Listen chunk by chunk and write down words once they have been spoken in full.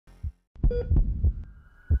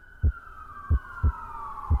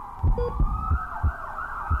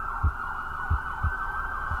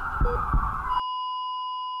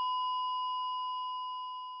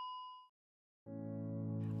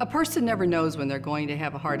A person never knows when they're going to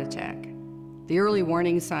have a heart attack. The early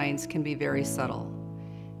warning signs can be very subtle.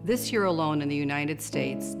 This year alone in the United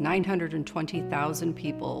States, 920,000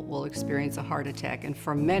 people will experience a heart attack, and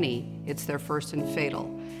for many, it's their first and fatal,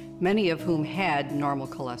 many of whom had normal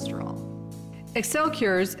cholesterol.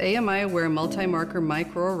 XCellCure's AMI-Aware Multi-Marker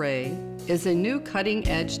Microarray is a new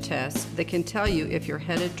cutting-edge test that can tell you if you're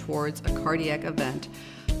headed towards a cardiac event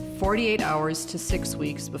 48 hours to 6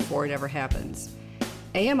 weeks before it ever happens.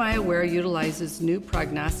 AMI-Aware utilizes new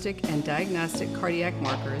prognostic and diagnostic cardiac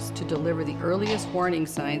markers to deliver the earliest warning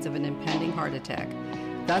signs of an impending heart attack,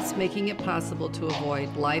 thus making it possible to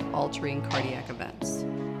avoid life-altering cardiac events.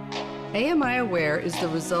 AMI-Aware is the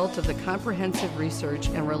result of the comprehensive research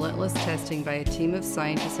and relentless testing by a team of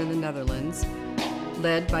scientists in the Netherlands,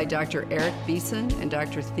 led by Dr. Eric Beeson and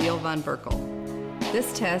Dr. Theo van Berkel.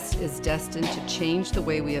 This test is destined to change the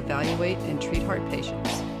way we evaluate and treat heart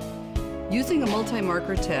patients. Using a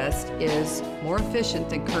multi-marker test is more efficient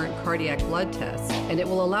than current cardiac blood tests, and it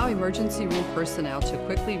will allow emergency room personnel to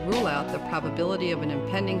quickly rule out the probability of an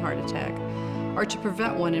impending heart attack or to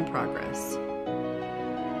prevent one in progress.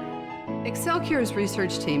 XCellCure's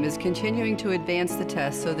research team is continuing to advance the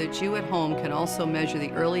test so that you at home can also measure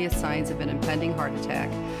the earliest signs of an impending heart attack,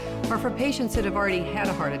 or for patients that have already had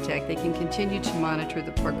a heart attack, they can continue to monitor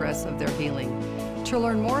the progress of their healing. To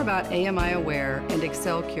learn more about AMI-Aware and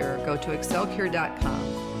XCellCure, go to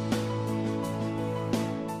XCellCure.com.